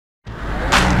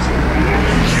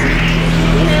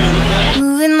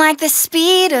like the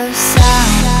speed of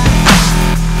sound.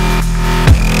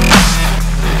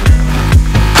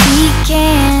 We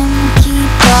can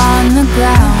keep on the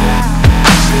ground.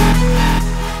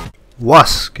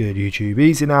 What's good, YouTube?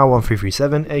 Easy now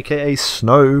 1337 aka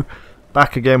Snow,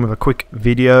 back again with a quick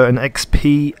video, an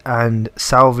XP and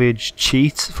salvage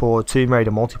cheat for Tomb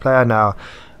Raider multiplayer. Now,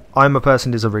 I'm a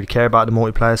person who doesn't really care about the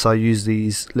multiplayer, so I use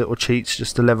these little cheats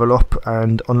just to level up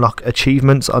and unlock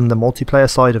achievements on the multiplayer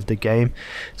side of the game.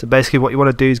 So basically what you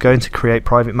want to do is go into create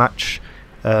private match,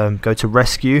 go to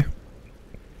rescue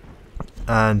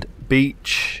and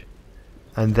beach,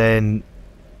 and then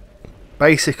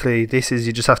basically this is,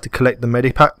 you just have to collect the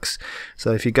medipacks.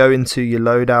 So if you go into your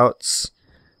loadouts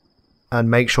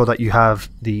and make sure that you have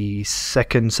the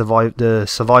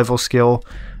survival skill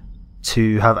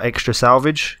to have extra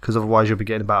salvage, because otherwise you'll be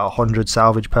getting about 100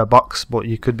 salvage per box, but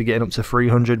you could be getting up to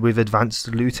 300 with advanced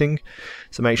looting.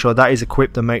 So make sure that is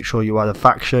equipped and make sure you are the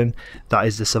faction that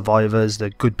is the survivors, the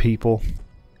good people.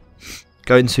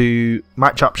 Go into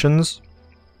match options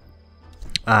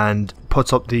and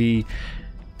put up the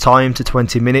time to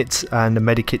 20 minutes and the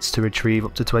medikits to retrieve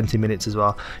up to 20 minutes as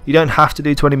well. You don't have to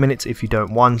do 20 minutes if you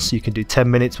don't want, so you can do 10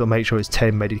 minutes, but make sure it's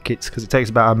 10 medikits because it takes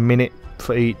about a minute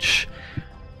for each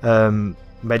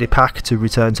medipack to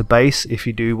return to base if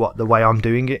you do the way I'm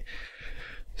doing it.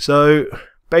 So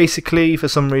basically, for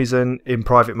some reason in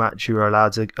private match you are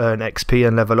allowed to earn XP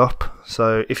and level up.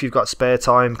 So if you've got spare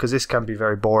time, because this can be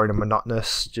very boring and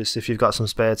monotonous, just if you've got some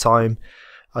spare time,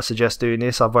 I suggest doing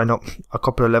this. I've went up a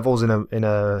couple of levels in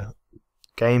a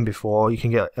game before. You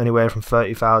can get anywhere from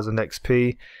 30,000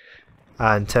 XP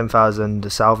and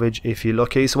 10,000 salvage if you're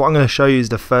lucky. So what I'm going to show you is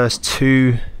the first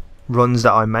 2 runs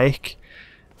that I make,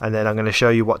 and then I'm going to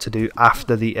show you what to do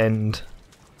after the end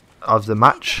of the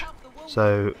match.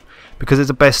 So because it's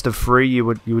a best of 3, you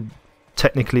would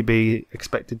technically be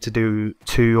expected to do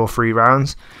 2 or 3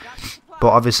 rounds, but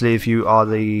obviously if you are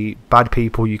the bad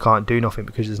people you can't do nothing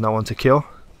because there's no one to kill.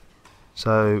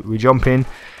 So we jump in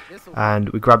and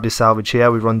we grab this salvage here,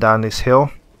 we run down this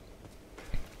hill,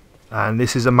 and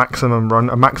this is a maximum run,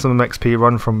 a maximum XP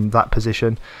run from that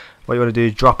position. What you want to do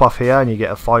is drop off here and you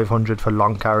get a 500 for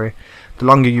long carry. The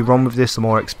longer you run with this, the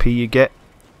more XP you get.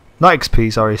 Not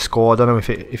XP, sorry, score. I don't know if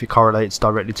it correlates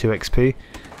directly to XP.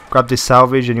 Grab this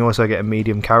salvage and you also get a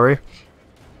medium carry.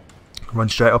 Run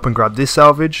straight up and grab this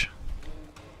salvage.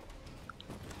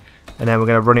 And then we're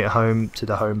going to run it home to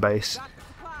the home base.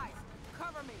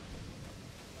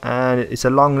 And it's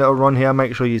a long little run here.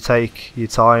 Make sure you take your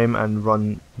time and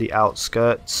run the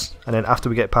outskirts. And then after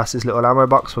we get past this little ammo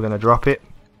box, we're going to drop it.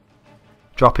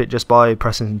 Drop it just by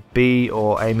pressing B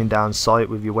or aiming down sight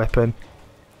with your weapon,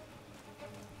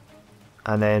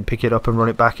 and then pick it up and run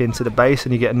it back into the base,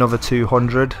 and you get another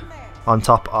 200 on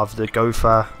top of the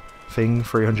gopher thing,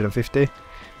 350.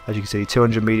 As you can see,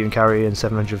 200 medium carry and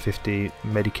 750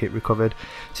 medikit recovered.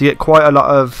 So you get quite a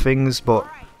lot of things, but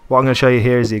what I'm going to show you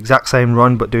here is the exact same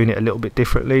run but doing it a little bit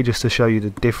differently, just to show you the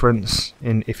difference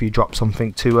in if you drop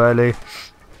something too early.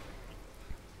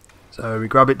 So we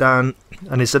grab it down,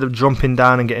 and instead of jumping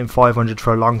down and getting 500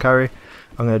 for a long carry,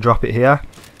 I'm going to drop it here,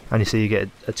 and you see you get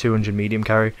a 200 medium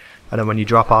carry, and then when you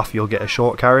drop off you'll get a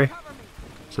short carry.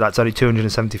 So that's only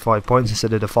 275 points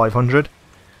instead of the 500.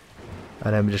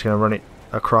 And then we're just going to run it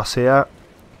across here,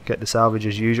 get the salvage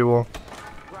as usual.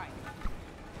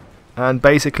 And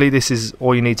basically this is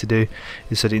all you need to do,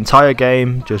 is for the entire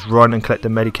game just run and collect the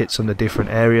medikits from the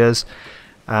different areas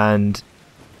and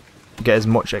get as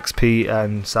much XP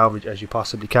and salvage as you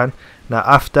possibly can. Now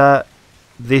after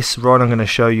this run I'm going to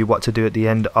show you what to do at the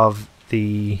end of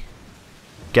the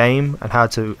game and how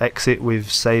to exit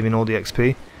with saving all the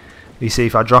XP. You see,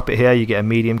 if I drop it here you get a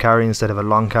medium carry instead of a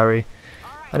long carry,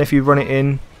 and if you run it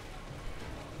in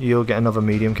you'll get another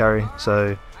medium carry.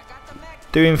 So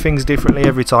doing things differently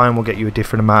every time will get you a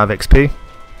different amount of XP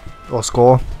or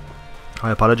score. I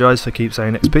apologise for keep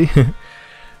saying XP.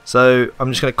 So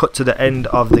I'm just going to cut to the end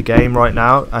of the game right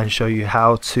now and show you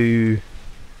how to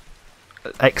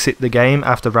exit the game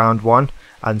after round 1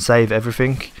 and save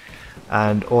everything.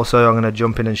 And also I'm going to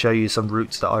jump in and show you some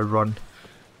routes that I run.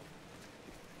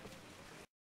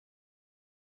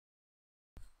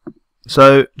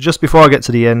 So just before I get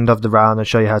to the end of the round and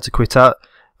show you how to quit out,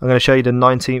 I'm going to show you the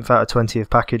 19th out of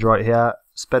 20th package right here,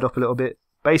 sped up a little bit.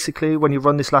 Basically when you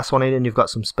run this last one in and you've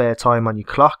got some spare time on your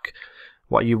clock,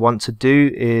 what you want to do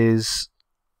is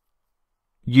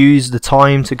use the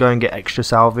time to go and get extra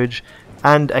salvage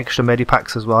and extra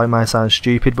medipacks as well. It might sound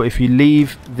stupid, but if you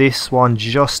leave this one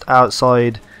just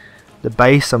outside the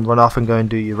base and run off and go and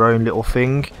do your own little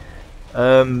thing,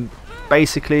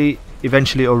 basically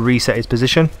eventually it'll reset its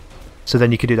position, so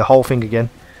then you can do the whole thing again.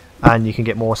 and you can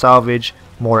get more salvage,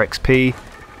 more XP,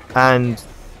 and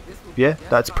yeah,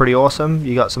 that's pretty awesome.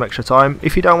 You got some extra time.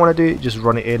 If you don't want to do it, just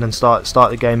run it in and start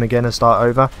the game again and start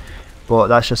over. But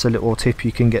that's just a little tip.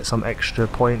 You can get some extra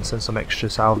points and some extra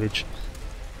salvage.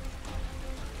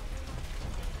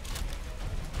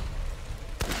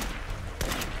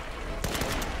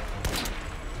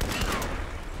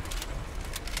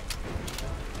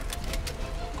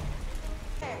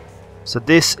 So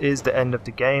this is the end of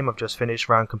the game. I've just finished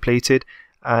round completed,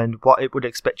 and what it would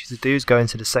expect you to do is go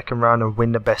into the second round and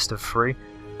win the best of 3.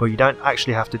 But you don't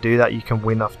actually have to do that. You can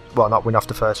win off, well, not win off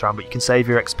the first round, but you can save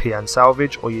your XP and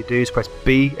salvage. All you do is press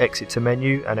B, exit to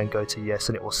menu, and then go to yes,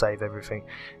 and it will save everything.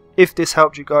 If this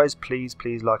helped you guys, please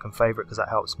like and favourite, because that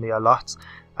helps me a lot.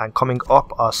 And coming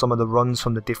up are some of the runs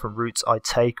from the different routes I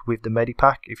take with the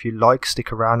Medipack. If you like,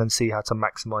 stick around and see how to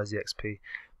maximise the XP.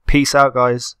 Peace out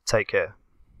guys, take care.